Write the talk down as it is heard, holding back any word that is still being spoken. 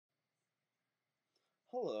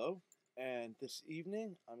Hello, and this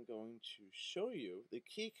evening I'm going to show you the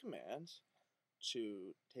key commands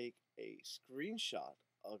to take a screenshot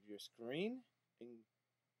of your screen in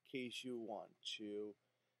case you want to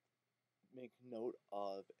make note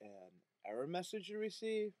of an error message you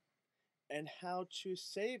receive and how to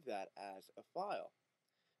save that as a file.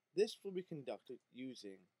 This will be conducted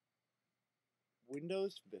using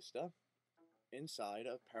Windows Vista inside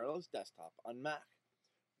of Parallels Desktop on Mac.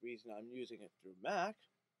 Reason I'm using it through Mac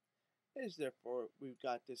is therefore we've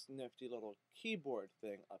got this nifty little keyboard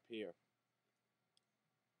thing up here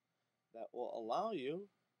that will allow you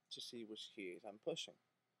to see which keys I'm pushing.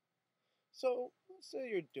 So let's say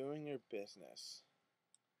you're doing your business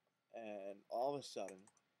and all of a sudden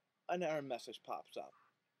an error message pops up,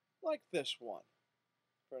 like this one.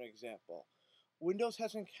 For an example, Windows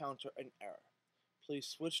has encountered an error. Please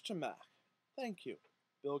switch to Mac. Thank you,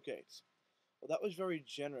 Bill Gates. Well, that was very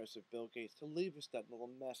generous of Bill Gates to leave us that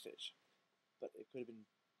little message, but it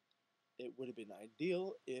would have been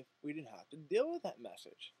ideal if we didn't have to deal with that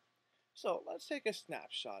message. So let's take a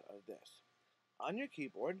snapshot of this. On your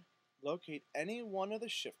keyboard, locate any one of the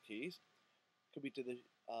shift keys. Could be to the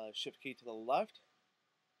shift key to the left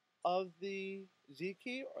of the Z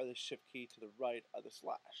key or the shift key to the right of the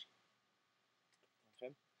slash.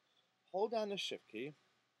 Okay. Hold down the shift key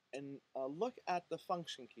and look at the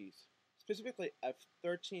function keys, specifically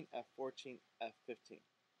F13, F14, F15.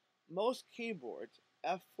 Most keyboards,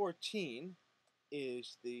 F14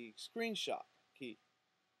 is the screenshot key.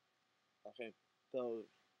 Okay, so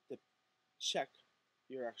to check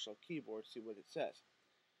your actual keyboard, see what it says.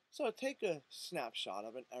 So take a snapshot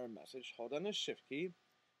of an error message, hold down the shift key,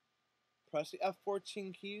 press the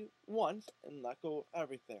F14 key once, and let go of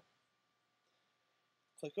everything.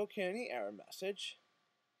 Click OK on the error message,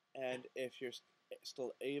 and if you're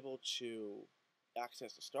still able to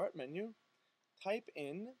access the start menu, type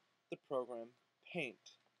in the program Paint.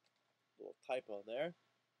 Little typo there.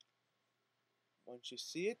 Once you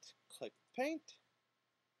see it, click Paint,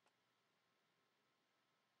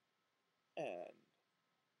 and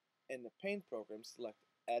in the Paint program, select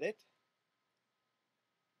Edit,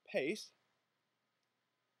 Paste,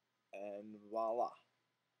 and voila.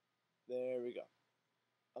 There we go.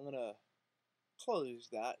 I'm going to close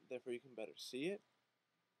that, therefore you can better see it.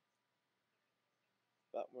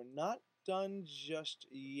 But we're not done just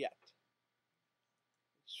yet.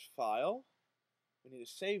 It's File. We need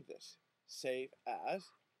to save this. Save as.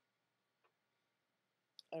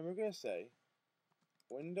 And we're going to say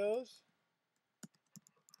Windows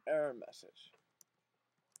error message.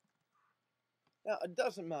 Now, it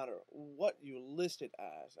doesn't matter what you list it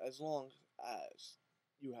as long as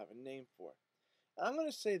you have a name for it. And I'm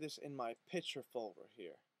going to say this in my picture folder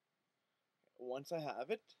here. Once I have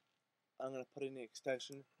it, I'm going to put in the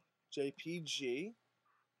extension JPG.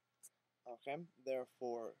 Okay,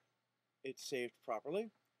 therefore it's saved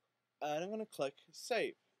properly. And I'm going to click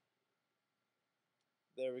Save.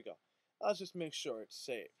 There we go. Let's just make sure it's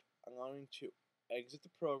saved. I'm going to exit the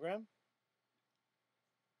program.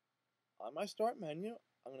 On my Start menu,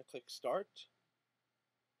 I'm going to click Start,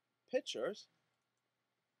 Pictures.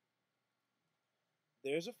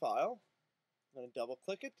 There's a file. I'm going to double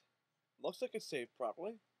click it. Looks like it's saved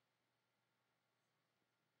properly.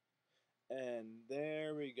 And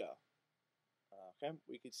there we go. Okay,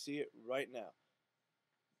 we can see it right now.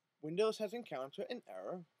 Windows has encountered an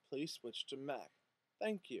error. Please switch to Mac.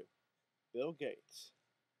 Thank you, Bill Gates.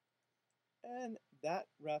 And that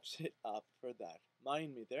wraps it up for that.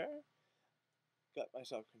 Mind me there. Got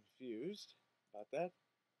myself confused about that.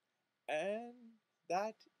 And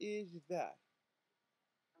that is that.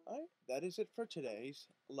 Alright, that is it for today's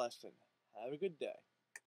lesson. Have a good day.